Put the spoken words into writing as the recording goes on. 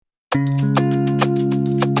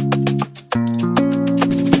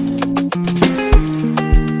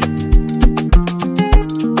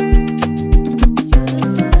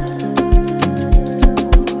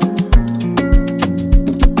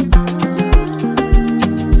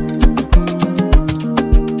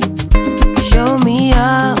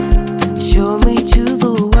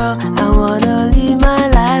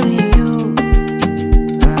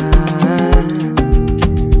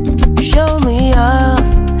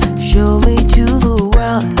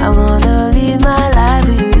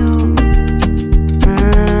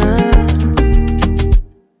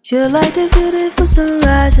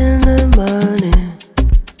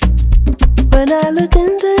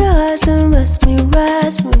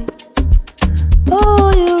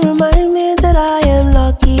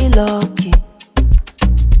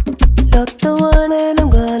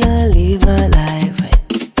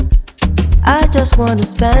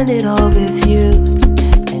spend it all with you,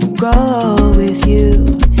 and grow with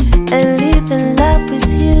you, and live in love with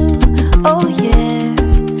you. Oh yeah,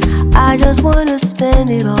 I just wanna spend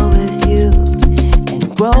it all with you,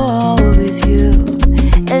 and grow with you,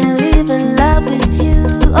 and live in love with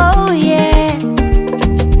you. Oh yeah.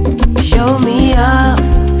 Show me up,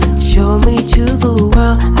 show me to the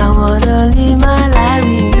world. I wanna live my life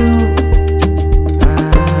with you.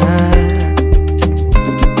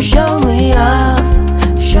 Show me up,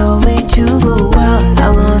 show me to the world. I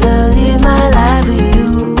wanna live my life with you.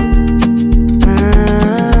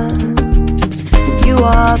 You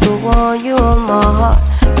are the one, you are my heart.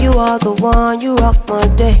 You are the one, you rock my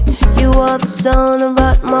day. You are the sun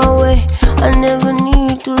about my way. I never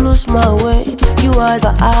need to lose my way. You are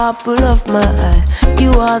the apple of my eye.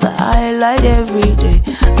 You are the highlight every day.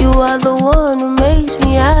 You are the one who makes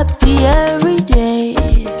me happy every day.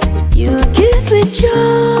 You give me joy.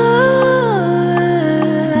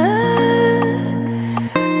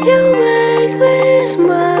 You make me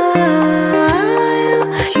smile.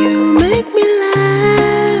 You make me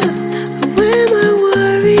laugh away my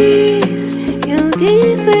worries. You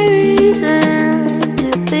give me reason to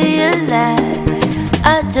be alive.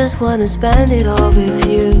 I just wanna spend it all with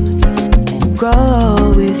you, and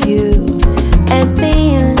grow with you, and be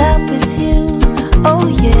in love with you. Oh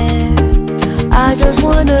yeah, I just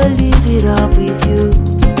wanna live it up with you,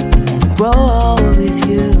 and grow with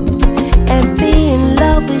you, and be in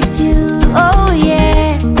love with you. Oh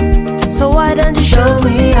yeah, so why don't you show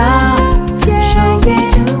me how?